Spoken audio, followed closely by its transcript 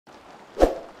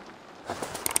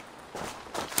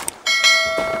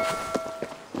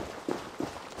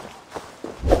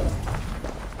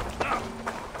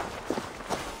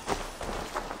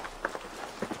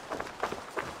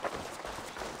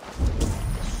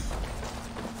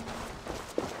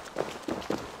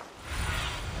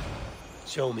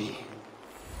Show me.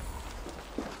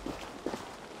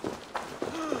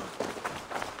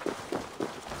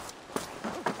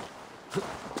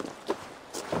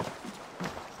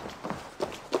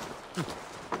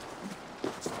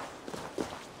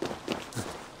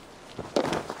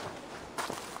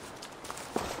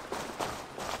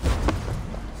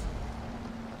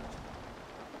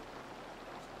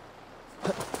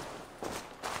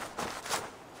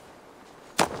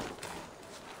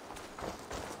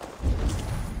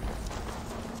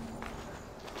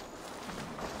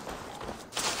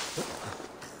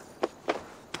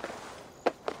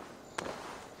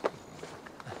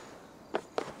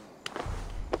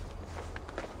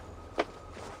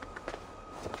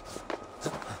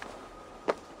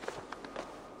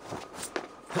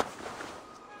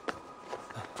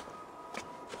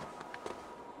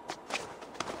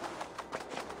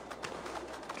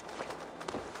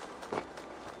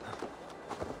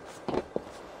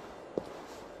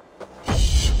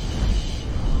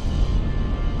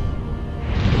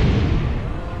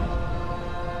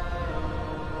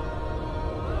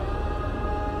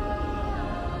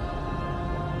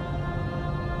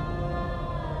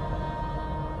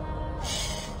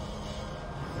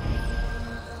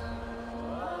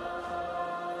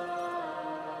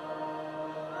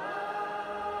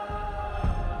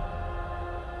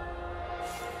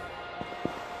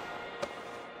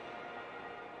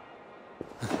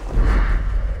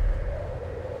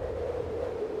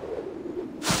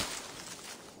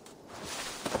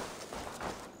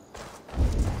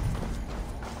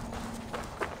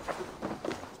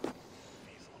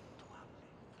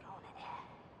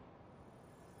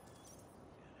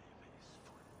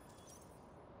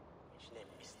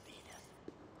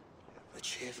 A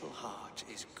cheerful heart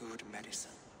is good medicine,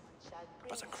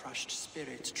 but a crushed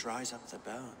spirit dries up the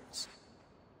bones.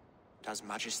 Does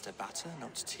Magister Batter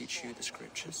not teach you the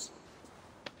scriptures?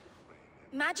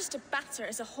 Magister Batter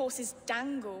is a horse's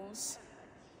dangles.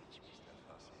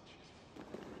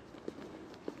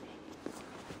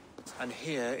 And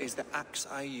here is the axe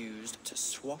I used to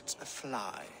swat a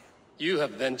fly. You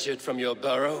have ventured from your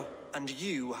burrow? And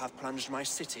you have plunged my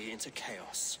city into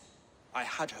chaos. I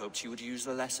had hoped you would use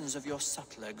the lessons of your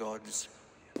subtler gods.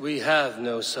 We have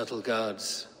no subtle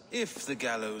gods. If the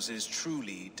gallows is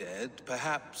truly dead,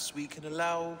 perhaps we can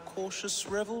allow cautious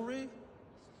revelry?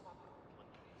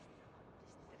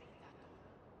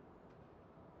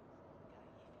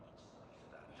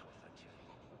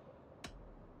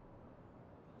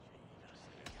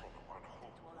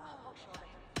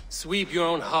 Sweep your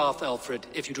own hearth, Alfred,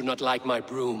 if you do not like my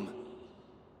broom.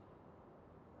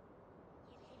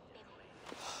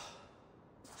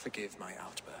 Forgive my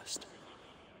outburst.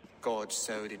 God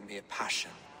sowed in me a passion,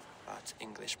 but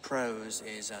English prose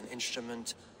is an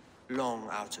instrument long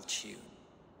out of tune.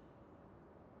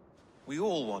 We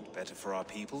all want better for our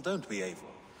people, don't we,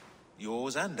 Eivor?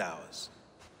 Yours and ours.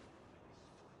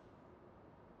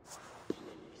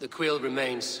 The quill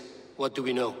remains. What do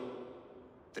we know?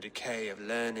 The decay of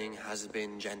learning has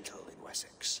been gentle in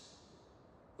Wessex.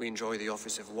 We enjoy the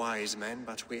office of wise men,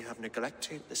 but we have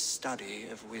neglected the study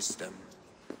of wisdom.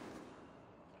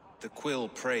 The quill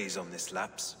preys on this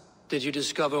lapse. Did you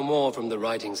discover more from the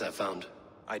writings I found?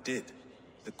 I did.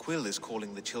 The quill is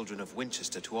calling the children of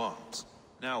Winchester to arms.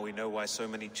 Now we know why so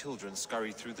many children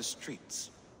scurry through the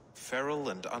streets, feral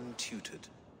and untutored.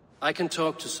 I can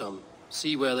talk to some,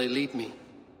 see where they lead me.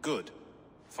 Good.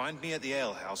 Find me at the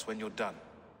alehouse when you're done.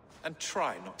 And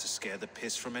try not to scare the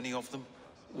piss from any of them.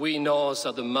 We Norse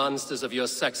are the monsters of your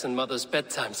Saxon mother's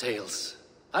bedtime tales.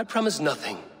 I promise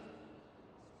nothing.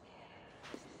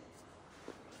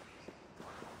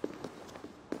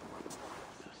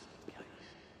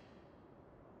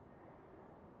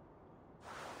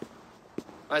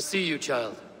 I see you,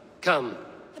 child. Come.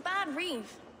 The bad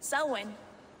reeve, Selwyn.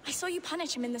 I saw you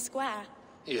punish him in the square.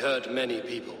 He hurt many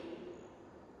people.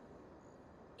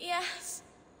 Yes.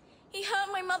 He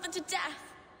hurt my mother to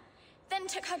death. Then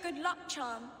took her good luck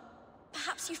charm.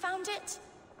 Perhaps you found it?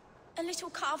 A little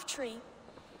carved tree.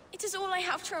 It is all I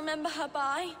have to remember her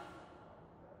by.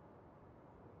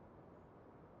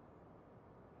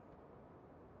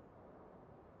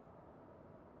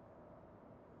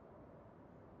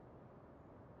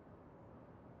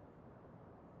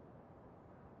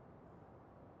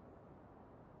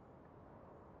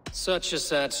 Such a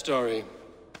sad story.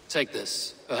 Take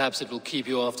this. Perhaps it will keep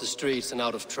you off the streets and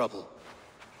out of trouble.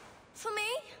 For me?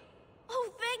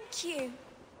 Oh, thank you.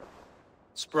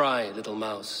 Spry, little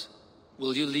mouse.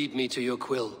 Will you lead me to your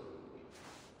quill?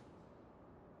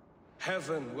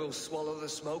 Heaven will swallow the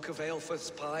smoke of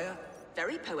Aelfirth's pyre?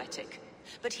 Very poetic.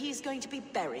 But he's going to be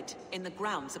buried in the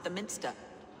grounds of the Minster.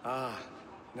 Ah,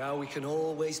 Now we can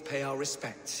always pay our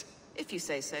respects. If you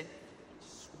say so.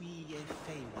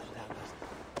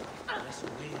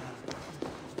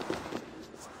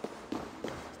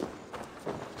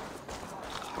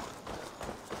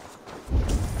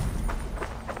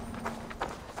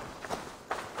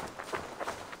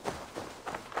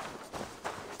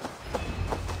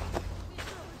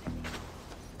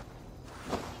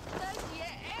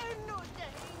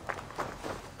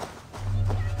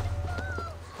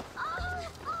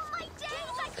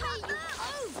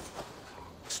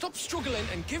 Stop struggling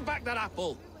and give back that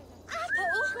apple. Apple?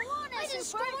 I didn't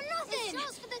score nothing. It's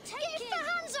yours for the taking. Get your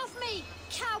hands off me,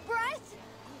 cow breath.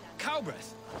 Cow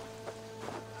breath?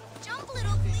 Jump,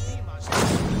 little flea.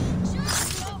 Jump.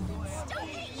 Stop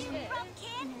it, you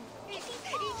pumpkin. If he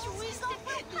falls, God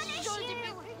will punish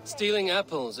you. Stealing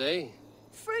apples, eh?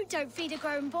 Fruit don't feed a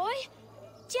grown boy.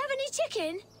 Do you have any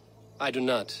chicken? I do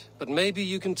not, but maybe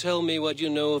you can tell me what you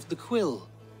know of the quill.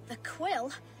 The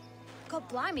quill? God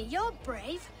blimey, you're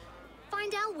brave.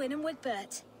 Find Alwyn and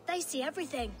Wigbert. They see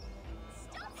everything.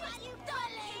 Stop it, you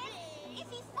darling! If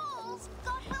he falls,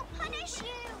 God will punish you!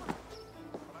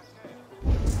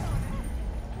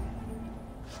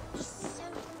 He's so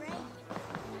brave.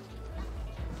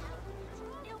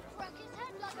 He'll crack his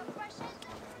head like a fresh head.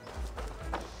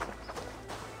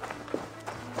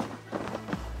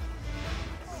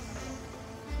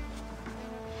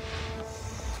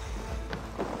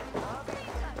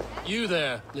 You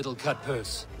there, little cut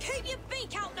purse. Keep your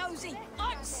beak out, nosy!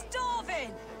 I'm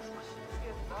starving!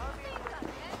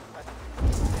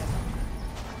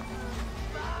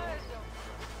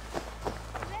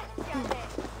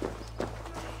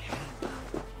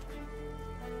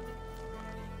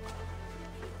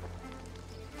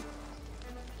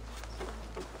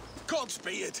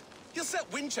 Godspeed! You'll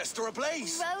set Winchester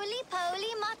ablaze!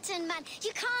 Roly-poly mutton man,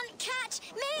 you can't catch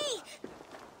me!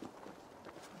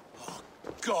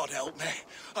 God help me.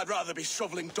 I'd rather be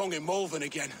shoveling dung in Malvern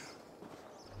again.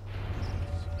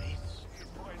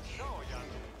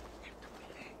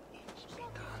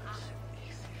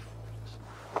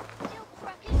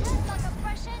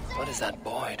 What is that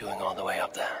boy doing all the way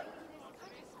up there?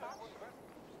 Come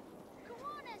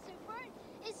on, Eivor.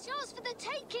 It's yours for the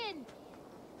taking.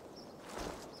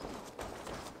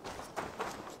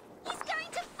 He's going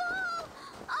to fall!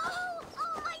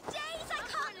 Oh my days, I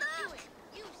can't look!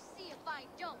 You see if I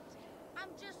don't. I'm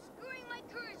just screwing my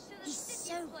courage to the city. He's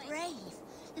so brave,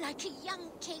 like a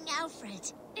young King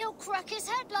Alfred. He'll crack his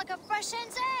head like a fresh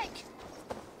hen's egg.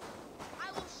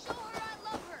 I will show her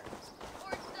I love her,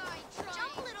 or die trying.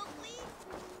 Jump, little flea.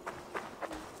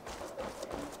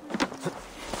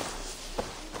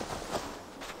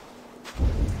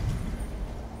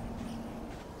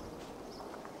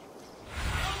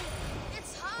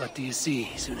 What do you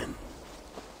see, Sunan?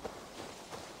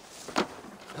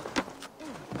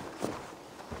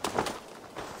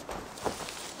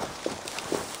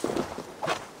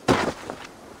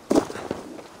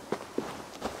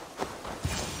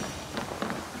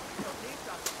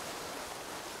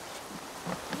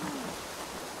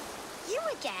 You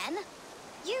again?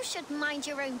 You should mind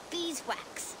your own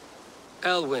beeswax.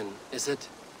 Alwyn, is it?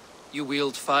 You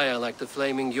wield fire like the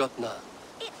flaming Jotna.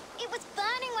 It was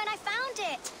burning when I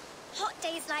found it. Hot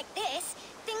days like this,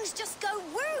 things just go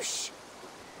whoosh.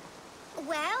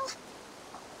 Well?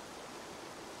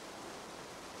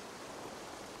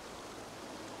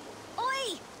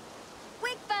 Oi!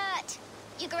 Wigbert,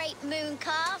 you great moon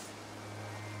calf.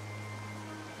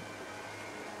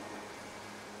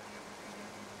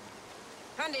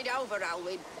 Hand it over,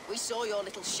 Alwyn. We saw your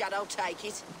little shadow take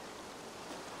it.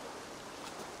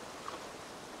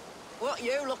 What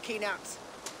you looking at?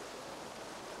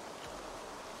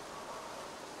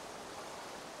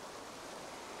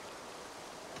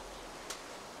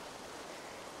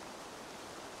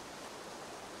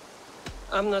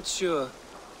 I'm not sure.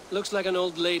 Looks like an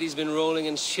old lady's been rolling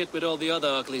in shit with all the other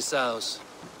ugly sows.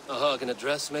 A hog in a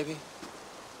dress, maybe?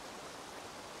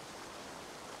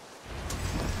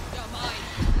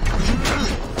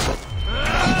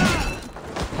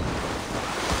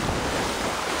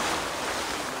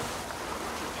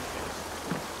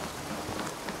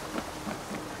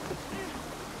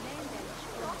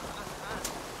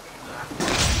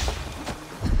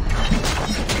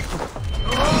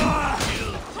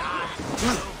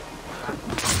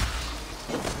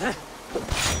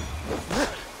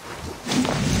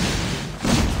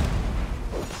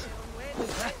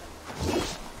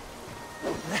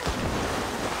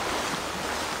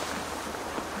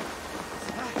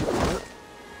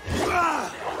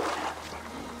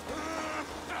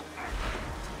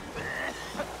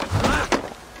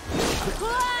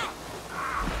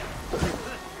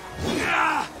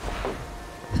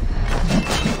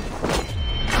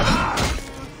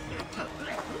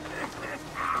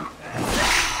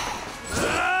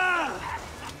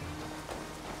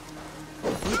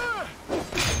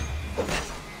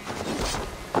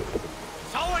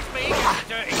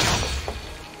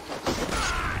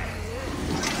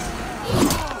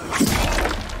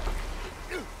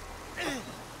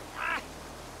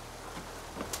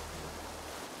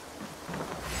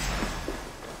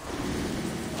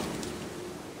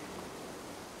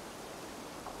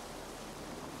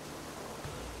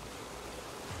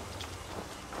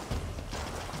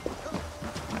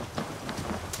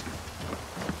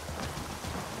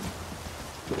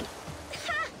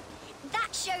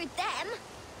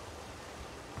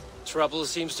 Trouble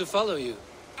seems to follow you.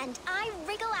 And I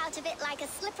wriggle out of it like a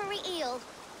slippery eel.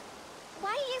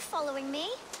 Why are you following me?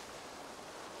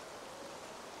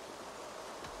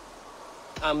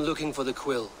 I'm looking for the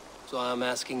quill, so I'm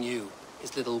asking you,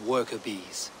 his little worker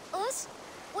bees. Us?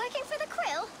 Working for the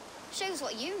quill? Shows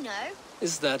what you know.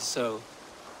 Is that so?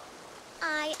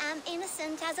 I am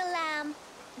innocent as a lamb.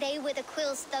 They were the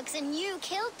quill's thugs and you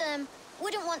killed them.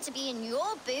 Wouldn't want to be in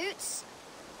your boots.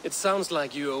 It sounds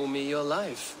like you owe me your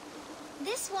life.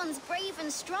 This one's brave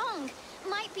and strong.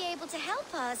 Might be able to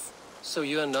help us. So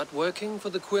you are not working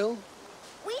for the quill?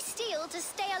 We steal to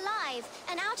stay alive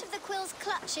and out of the quill's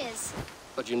clutches.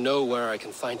 But you know where I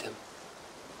can find him.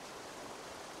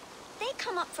 They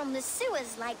come up from the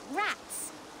sewers like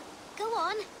rats. Go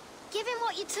on, give him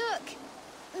what you took.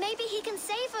 Maybe he can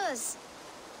save us.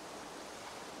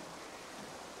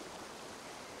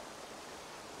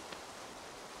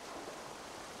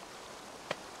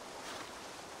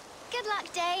 Good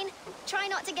luck, Dane. Try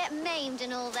not to get maimed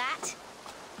and all that.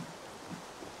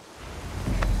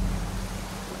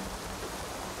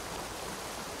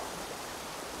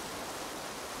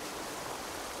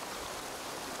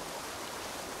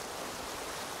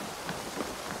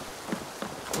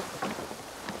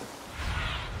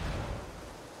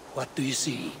 What do you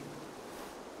see?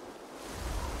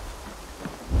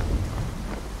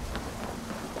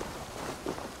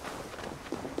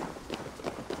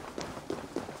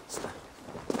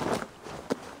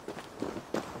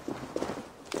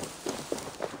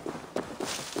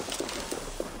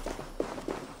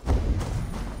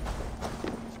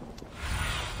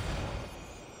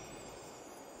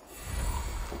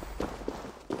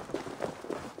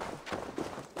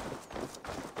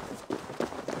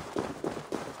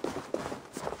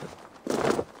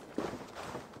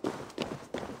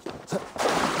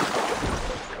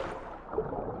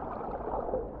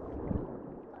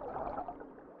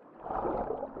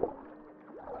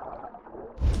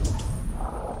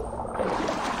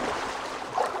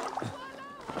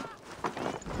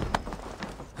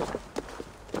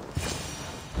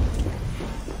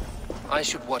 I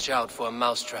should watch out for a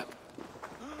mousetrap.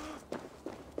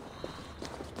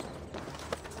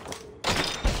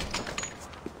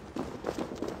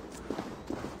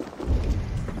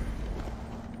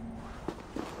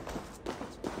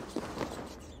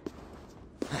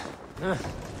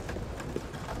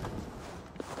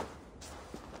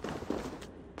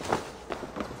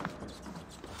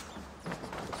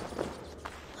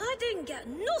 I didn't get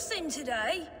nothing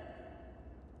today.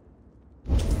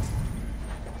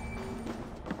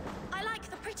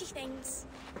 Things.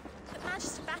 But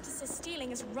Magister Battis's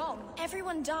stealing is wrong.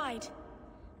 Everyone died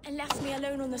and left me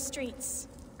alone on the streets.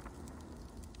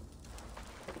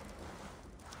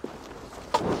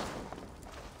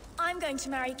 I'm going to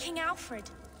marry King Alfred,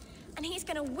 and he's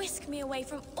going to whisk me away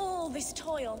from all this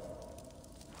toil.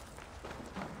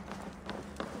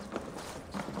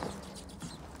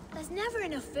 There's never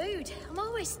enough food. I'm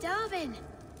always starving.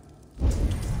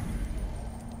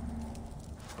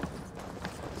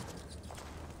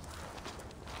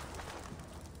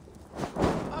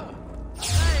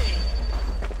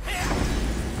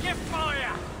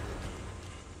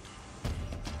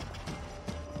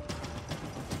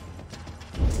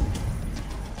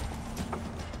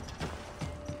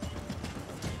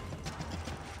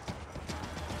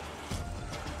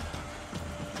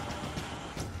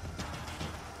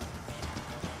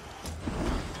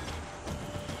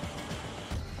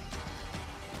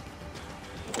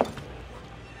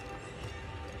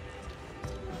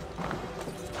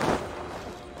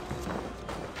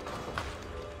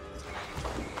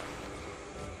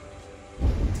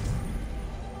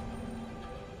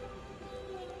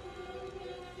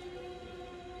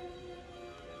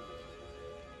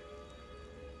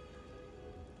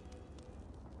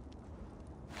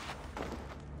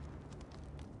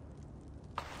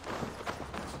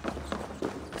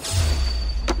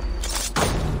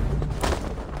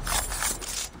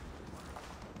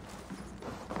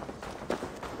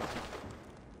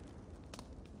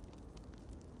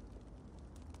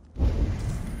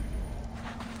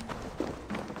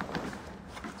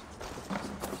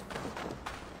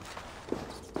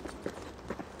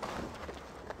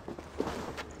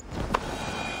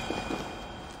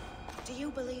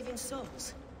 Believe in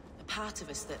souls, a part of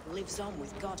us that lives on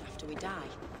with God after we die.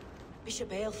 Bishop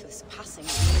Aelfir's passing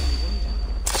is making me wonder.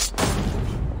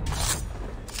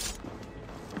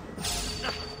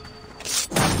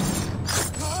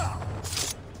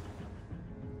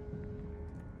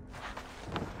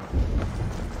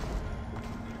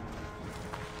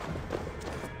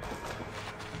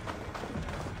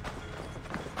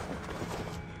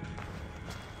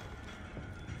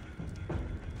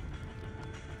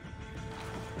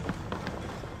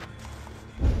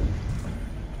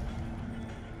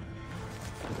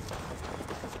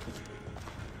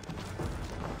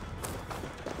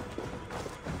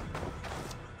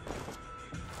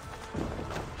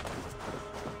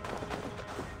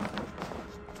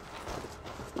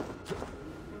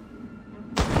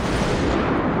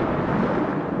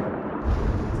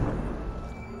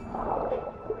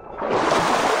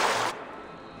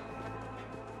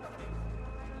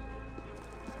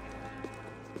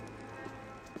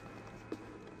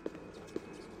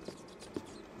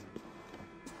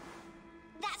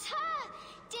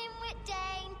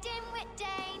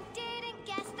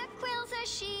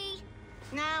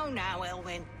 Now,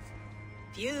 Elwyn.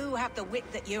 Few have the wit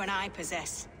that you and I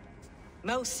possess.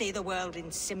 Most see the world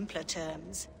in simpler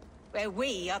terms, where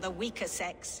we are the weaker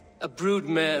sex. A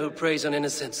broodmare who preys on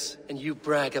innocence, and you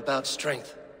brag about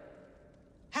strength.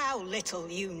 How little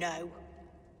you know.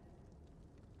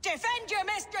 Defend your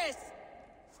mistress!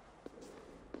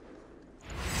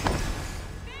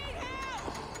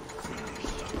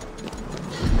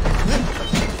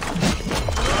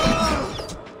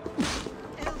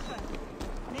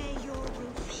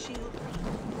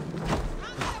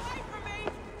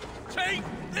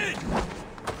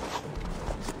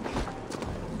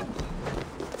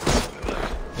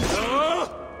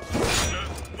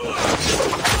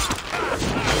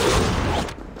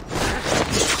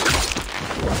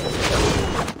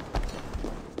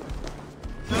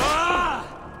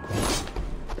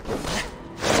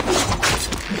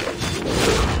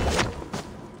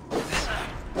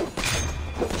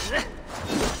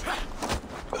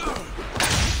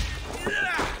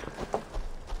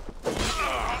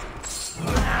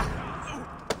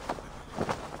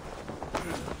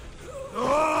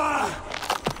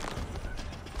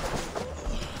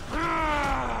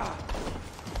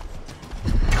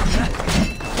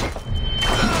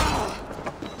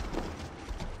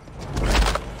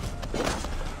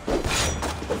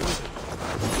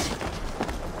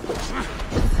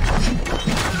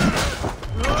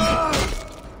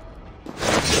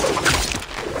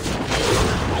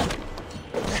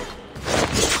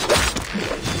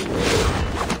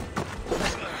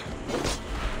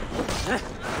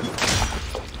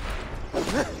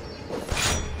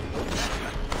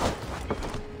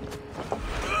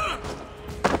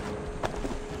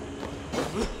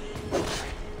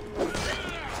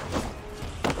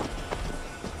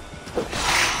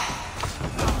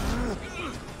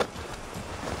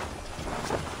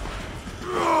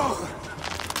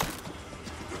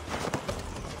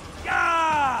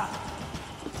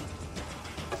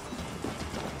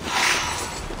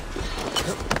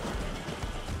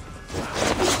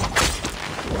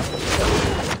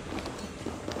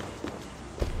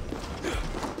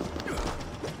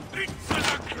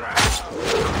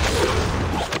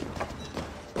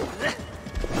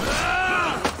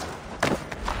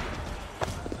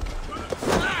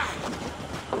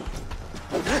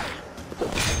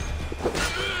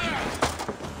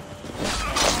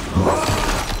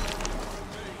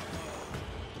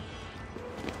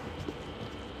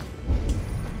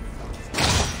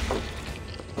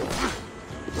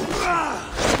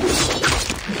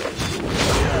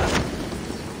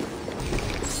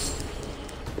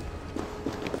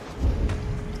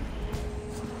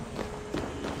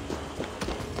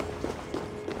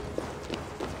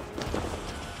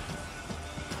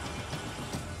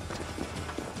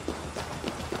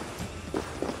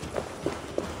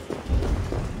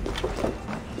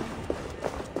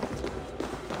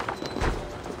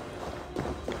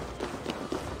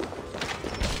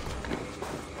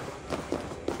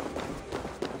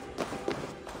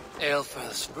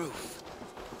 Eivor's roof.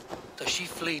 Does she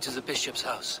flee to the bishop's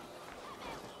house?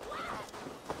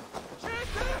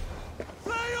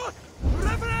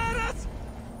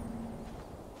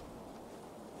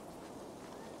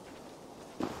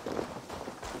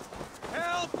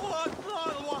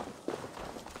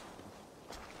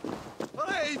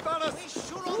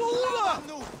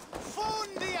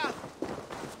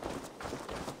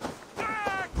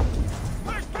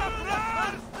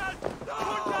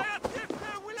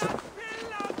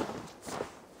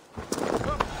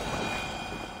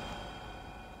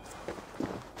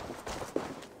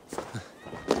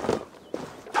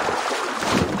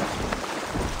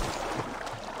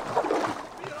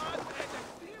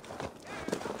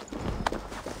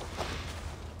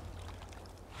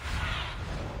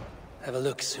 Have a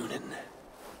look, Sunan.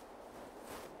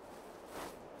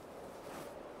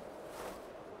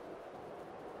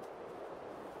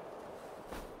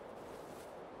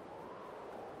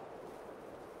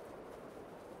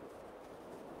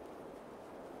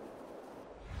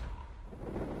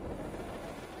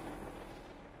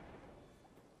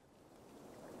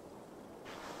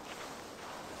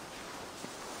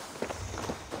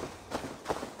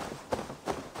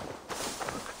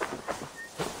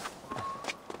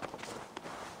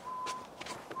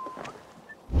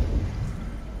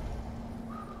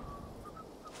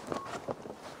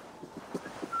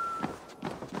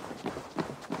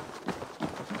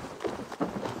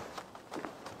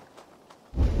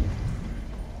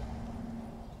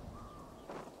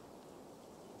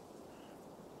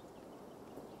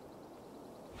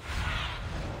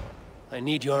 I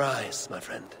need your eyes, my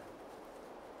friend.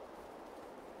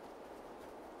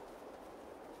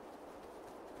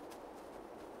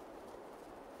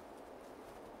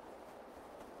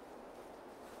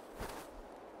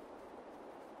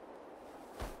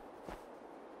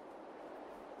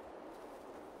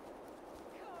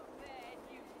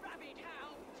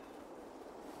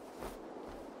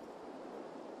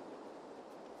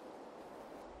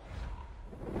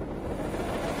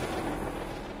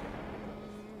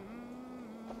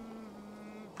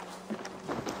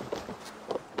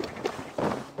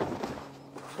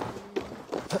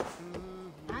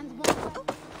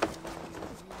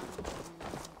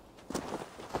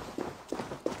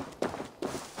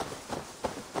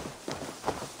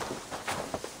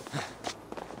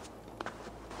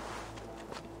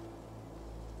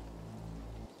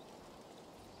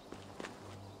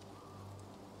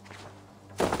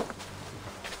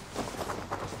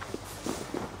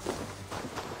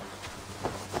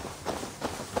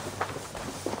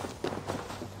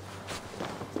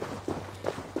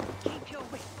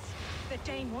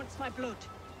 stain wants my blood.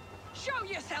 Show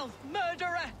yourself,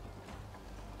 murderer!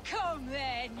 Come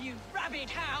then, you rabid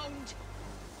hound!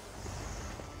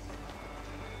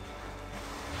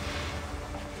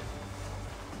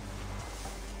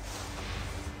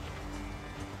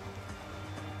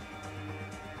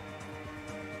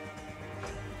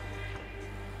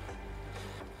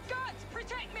 Guards,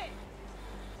 protect me!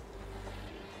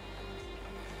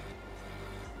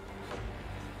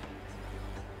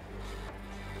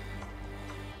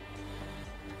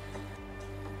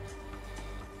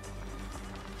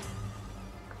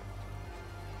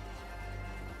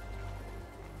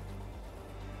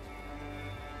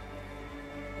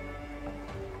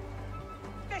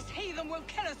 This heathen will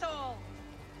kill us all!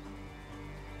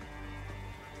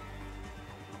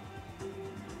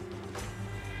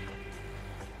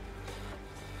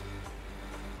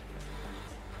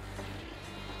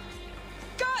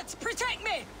 Guards, protect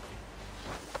me!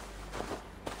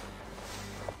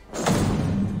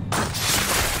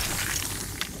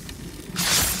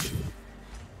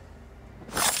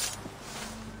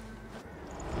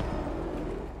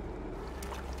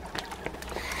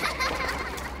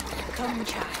 Come,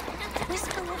 child.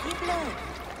 Whisper what you've learned,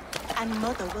 and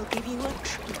Mother will give you a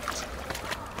treat.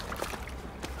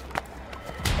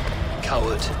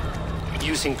 Coward.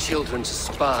 Using children to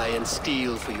spy and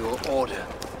steal for your order.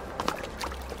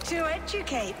 To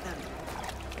educate them.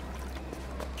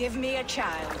 Give me a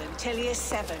child until he is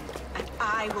 7, and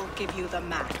I will give you the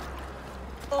man.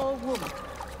 Or woman.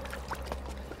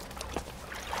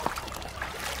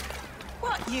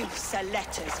 What use are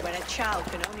letters when a child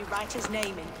can only write his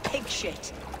name in pig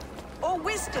shit? Or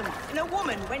wisdom in a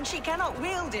woman when she cannot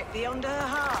wield it beyond her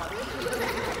heart?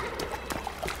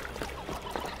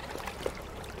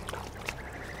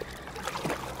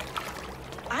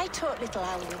 I taught little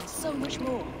Alwyn so much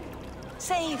more.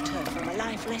 Saved her from a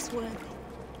life less worthy.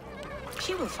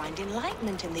 She will find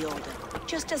enlightenment in the Order,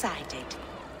 just as I did.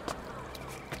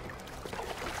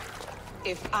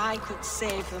 If I could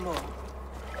save them all,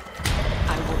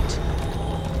 I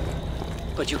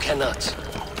would. But you cannot.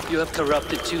 You have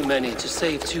corrupted too many to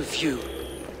save too few.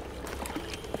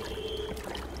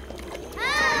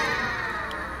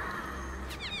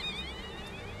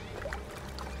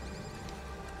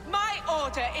 My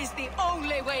order is the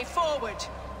only way forward.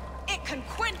 It can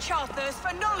quench our thirst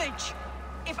for knowledge.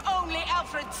 If only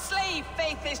Alfred's slave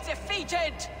faith is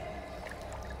defeated.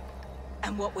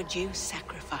 And what would you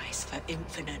sacrifice for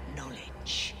infinite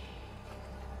knowledge?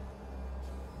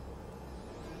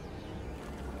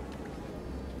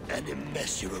 An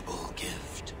immeasurable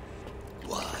gift.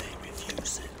 Why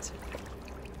refuse it?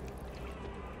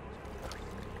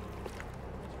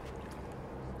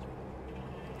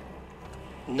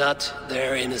 Not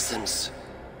their innocence.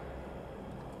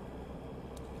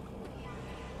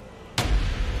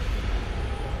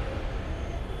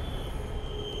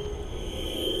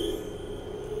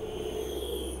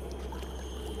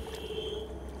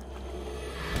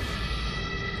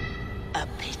 A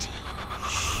pity.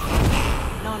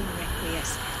 Non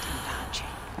requiescat in pace.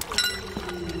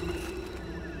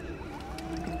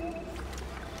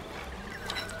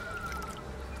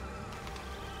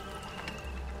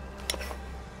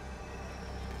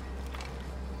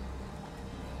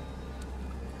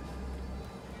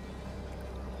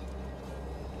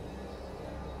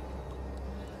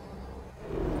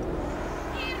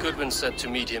 Goodwin said to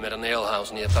meet him at an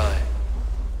alehouse nearby.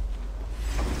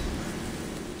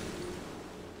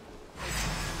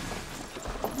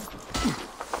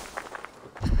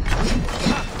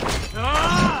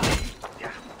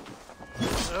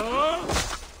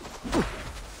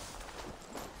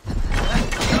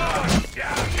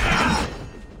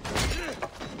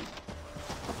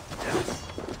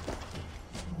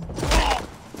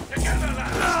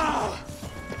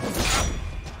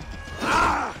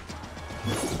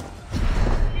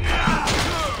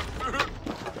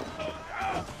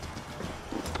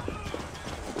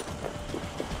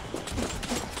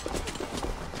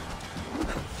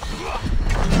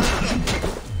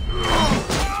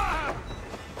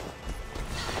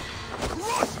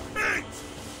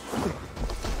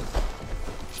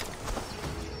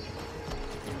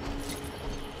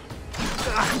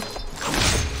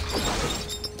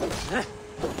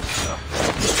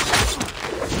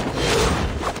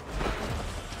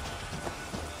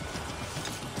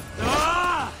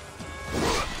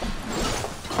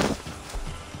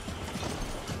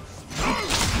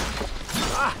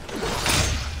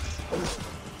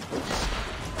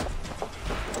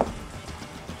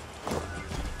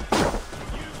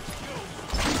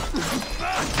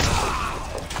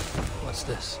 What's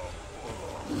this?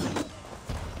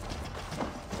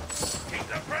 Keep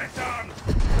the press on!